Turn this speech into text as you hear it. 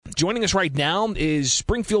Joining us right now is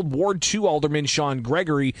Springfield Ward 2 Alderman Sean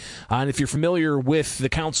Gregory. And if you're familiar with the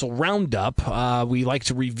council roundup, we like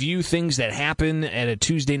to review things that happen at a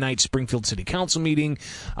Tuesday night Springfield City Council meeting.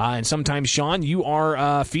 And sometimes, Sean, you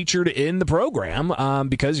are featured in the program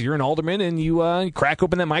because you're an alderman and you crack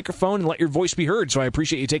open that microphone and let your voice be heard. So I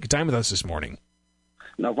appreciate you taking time with us this morning.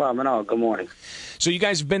 No problem at all. Good morning. So you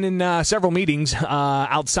guys have been in several meetings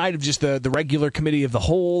outside of just the regular committee of the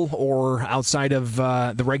whole or outside of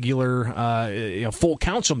the regular full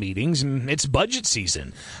council meetings, and it's budget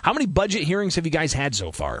season. How many budget hearings have you guys had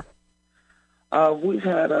so far? We've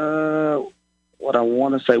had, what I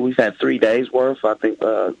want to say, we've had 3 days worth. I think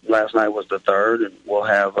last night was the third, and we'll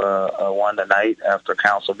have one tonight after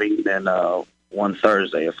council meeting and one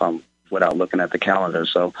Thursday without looking at the calendar.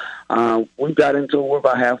 So we've got into it. We're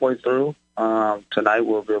about halfway through. Tonight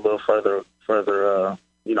we'll be a little further, a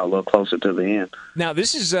little closer to the end. Now,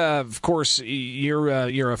 this is, of course,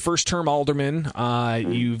 you're a first-term alderman.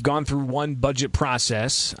 You've gone through one budget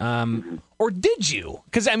process. Or did you?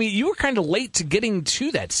 Because, I mean, you were kind of late to getting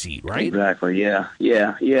to that seat, right? Exactly, yeah.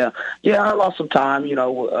 I lost some time,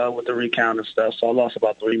 with the recount and stuff, so I lost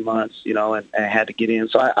about 3 months, and had to get in.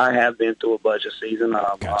 So I have been through a budget season.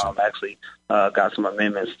 Gotcha. Actually got some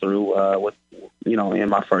amendments through, in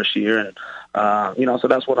my first year. And, so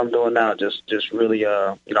that's what I'm doing now, just really,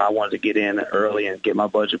 I wanted to get in early and get my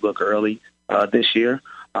budget book early this year.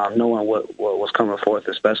 Knowing what was coming forth,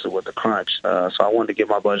 especially with the crunch. So I wanted to get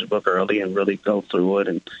my budget book early and really go through it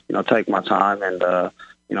and, take my time and,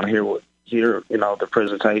 hear the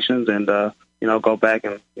presentations and, go back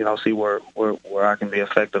and, see where I can be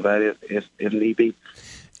effective at it if need be.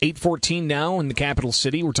 8:14 now in the capital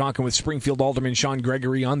city. We're talking with Springfield Alderman Sean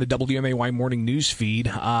Gregory on the WMAY morning news feed.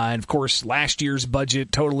 And, of course, last year's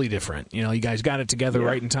budget, totally different. You guys got it together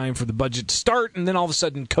right in time for the budget to start, and then all of a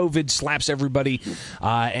sudden COVID slaps everybody,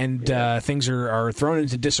 and things are thrown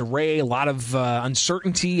into disarray. A lot of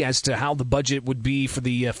uncertainty as to how the budget would be for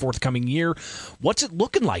the forthcoming year. What's it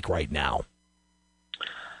looking like right now?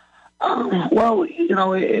 Well,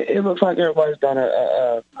 it looks like everybody's done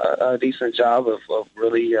a decent job of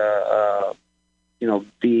really,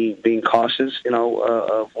 being cautious,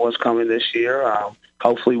 of what's coming this year.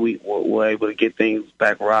 Hopefully we're able to get things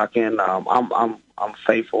back rocking. I'm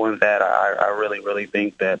faithful in that. I really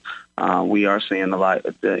think that we are seeing the light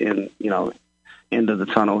at the end of the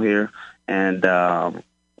tunnel here, and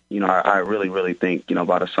I really think,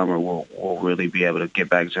 by the summer we'll really be able to get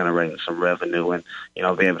back generating some revenue and,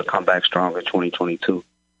 be able to come back strong in 2022.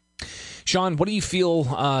 Sean, what do you feel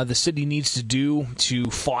the city needs to do to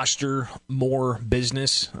foster more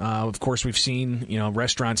business? Of course, we've seen,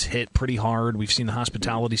 restaurants hit pretty hard. We've seen the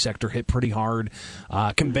hospitality sector hit pretty hard.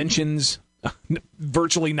 Conventions,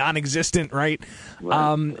 virtually non-existent, right?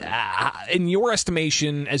 In your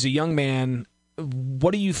estimation, as a young man,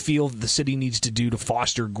 what do you feel the city needs to do to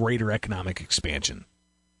foster greater economic expansion?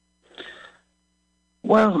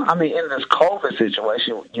 Well, I mean, in this COVID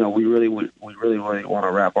situation, we really want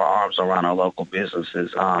to wrap our arms around our local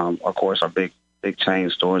businesses. Of course, our big chain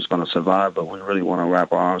store is going to survive, but we really want to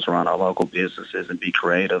wrap our arms around our local businesses and be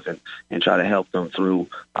creative and try to help them through.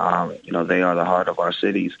 They are the heart of our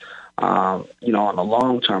cities. On the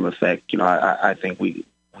long-term effect, I think we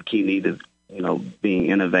need to, being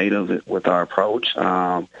innovative with our approach.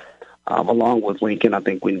 Along with Lincoln, I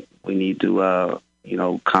think we need to,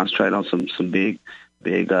 concentrate on some big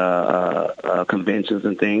conventions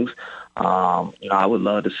and things. I would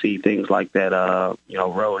love to see things like that,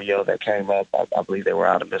 rodeo that came up. I believe they were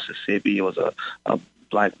out of Mississippi. It was a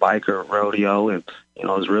black biker rodeo, and it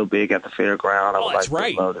was real big at the fairground. That's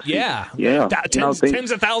right. Yeah.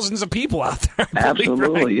 Tens of thousands of people out there.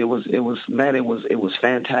 Absolutely, right. It was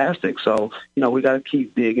fantastic. So we got to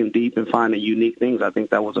keep digging deep and finding unique things. I think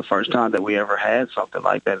that was the first time that we ever had something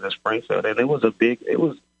like that in Springfield, and it was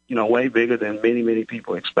way bigger than many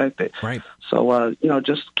people expected. Right. So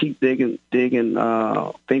just keep digging.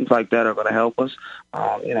 Things like that are going to help us.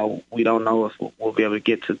 We don't know if we'll be able to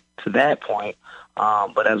get to that point.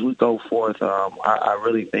 But as we go forth, I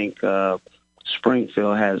really think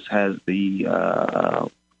Springfield has the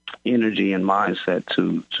energy and mindset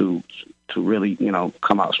to really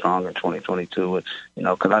come out strong in 2022.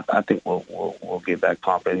 Because I think we'll get back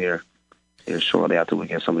pumping here shortly after we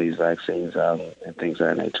get some of these vaccines out and things of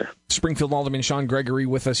that nature. Springfield Alderman Sean Gregory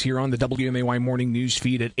with us here on the WMAY Morning News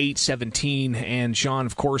Feed at 8:17. And Sean,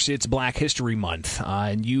 of course, it's Black History Month,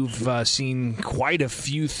 and you've seen quite a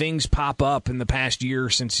few things pop up in the past year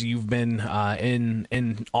since you've been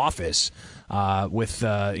in office. With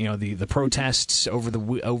the protests over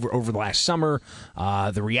the last summer,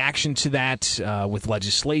 the reaction to that with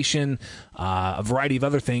legislation, a variety of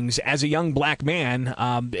other things. As a young black man,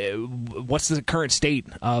 what's the current state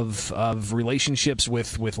of relationships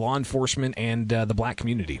with law enforcement and the black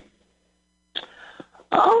community?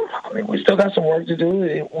 I mean, we still got some work to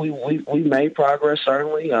do. We made progress,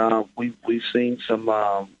 certainly. We've seen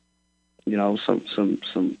some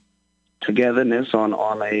togetherness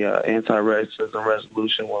on a anti-racism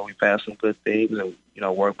resolution where we passed some good things and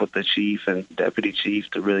work with the chief and deputy chief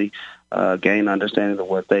to really gain understanding of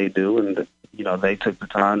what they do, and they took the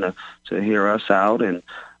time to hear us out, and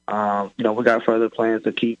we got further plans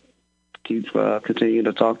to keep continuing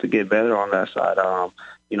to talk to get better on that side.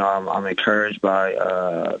 I'm encouraged by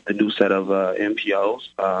the new set of MPOs.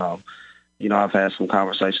 I've had some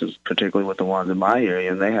conversations, particularly with the ones in my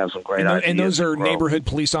area, and they have some great ideas. And those are neighborhood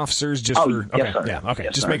police officers, yes, sir. Yeah, okay,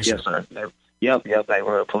 yes, just sir. making sure. Yes, sir. Yep,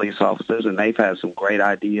 neighborhood police officers, and they've had some great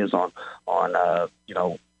ideas on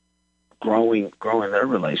growing their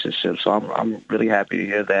relationships. So I'm really happy to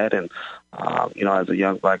hear that, and as a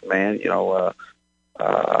young black man,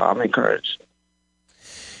 I'm encouraged.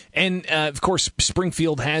 And, of course,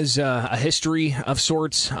 Springfield has a history of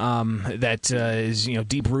sorts that is,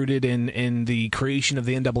 deep-rooted in the creation of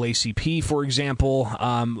the NAACP, for example.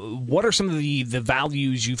 What are some of the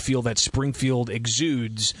values you feel that Springfield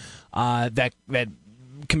exudes that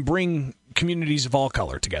can bring communities of all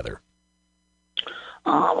color together?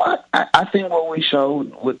 I think what we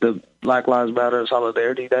showed with the Black Lives Matter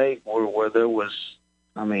Solidarity Day, where there was,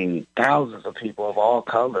 thousands of people of all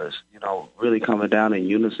colors, really coming down in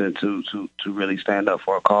unison to really stand up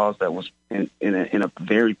for a cause that was in a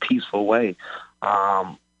very peaceful way.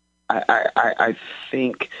 I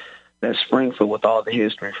think that Springfield, with all the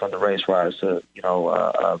history from the race riots to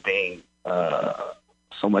being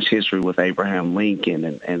so much history with Abraham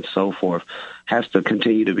Lincoln and so forth, has to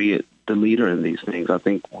continue to be the leader in these things. I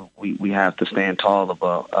think we have to stand tall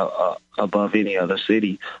above any other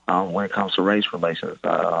city when it comes to race relations.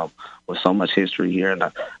 With so much history here, and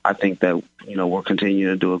I think that we're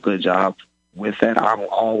continuing to do a good job with that. I'm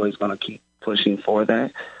always going to keep pushing for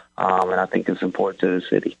that, and I think it's important to the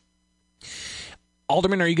city.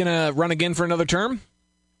 Alderman, are you going to run again for another term?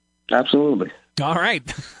 Absolutely. All right.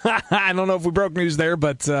 I don't know if we broke news there,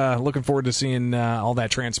 but looking forward to seeing all that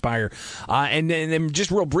transpire. And then just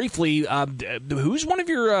real briefly, who's one of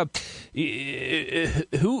your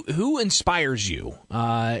who inspires you?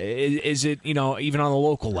 Is it even on the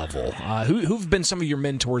local level? Who've been some of your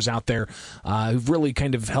mentors out there who've really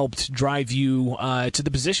kind of helped drive you to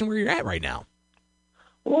the position where you're at right now?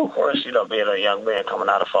 Well, of course, being a young man coming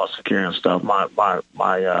out of foster care and stuff, my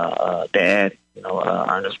dad,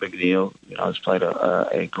 Ernest McNeil, has played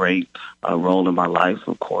a great role in my life,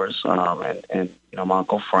 of course, and my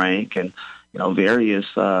Uncle Frank and, various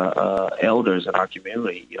elders in our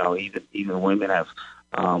community, even women have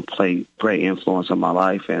played great influence on my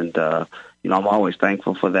life, and, I'm always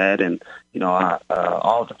thankful for that, and,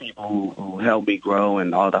 all the people who helped me grow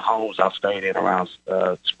and all the homes I've stayed in around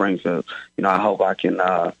Springfield, I hope I can,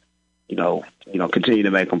 continue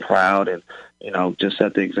to make them proud and, just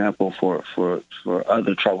set the example for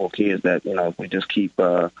other troubled kids that, if we just keep,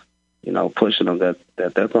 pushing them, that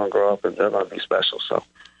they're going to grow up and they're going to be special. So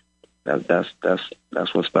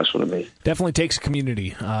that's what's special to me. Definitely takes a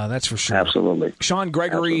community. That's for sure. Absolutely. Sean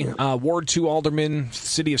Gregory, Ward 2 Alderman,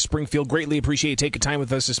 City of Springfield. Greatly appreciate you taking time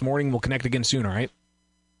with us this morning. We'll connect again soon. All right.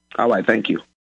 All right. Thank you.